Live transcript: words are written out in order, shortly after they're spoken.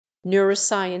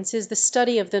Neuroscience is the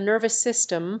study of the nervous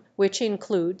system, which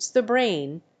includes the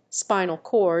brain, spinal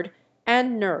cord,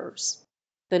 and nerves.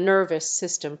 The nervous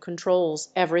system controls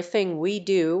everything we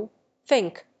do,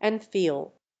 think, and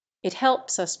feel. It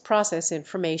helps us process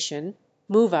information,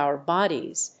 move our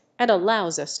bodies, and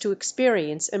allows us to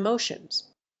experience emotions.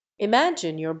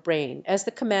 Imagine your brain as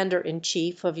the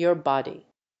commander-in-chief of your body.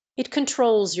 It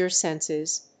controls your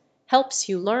senses, helps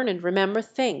you learn and remember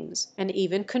things, and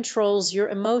even controls your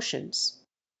emotions.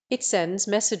 It sends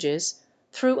messages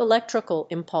through electrical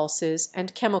impulses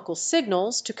and chemical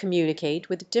signals to communicate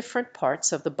with different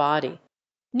parts of the body.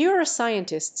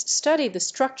 Neuroscientists study the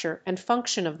structure and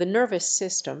function of the nervous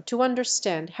system to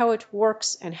understand how it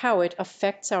works and how it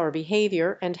affects our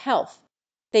behavior and health.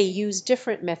 They use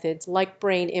different methods like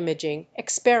brain imaging,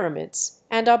 experiments,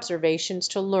 and observations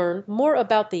to learn more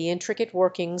about the intricate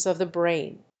workings of the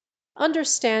brain.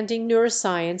 Understanding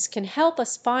neuroscience can help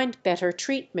us find better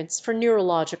treatments for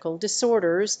neurological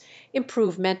disorders,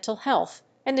 improve mental health,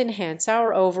 and enhance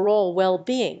our overall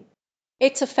well-being.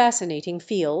 It's a fascinating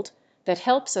field that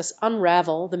helps us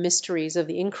unravel the mysteries of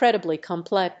the incredibly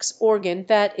complex organ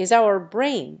that is our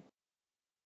brain.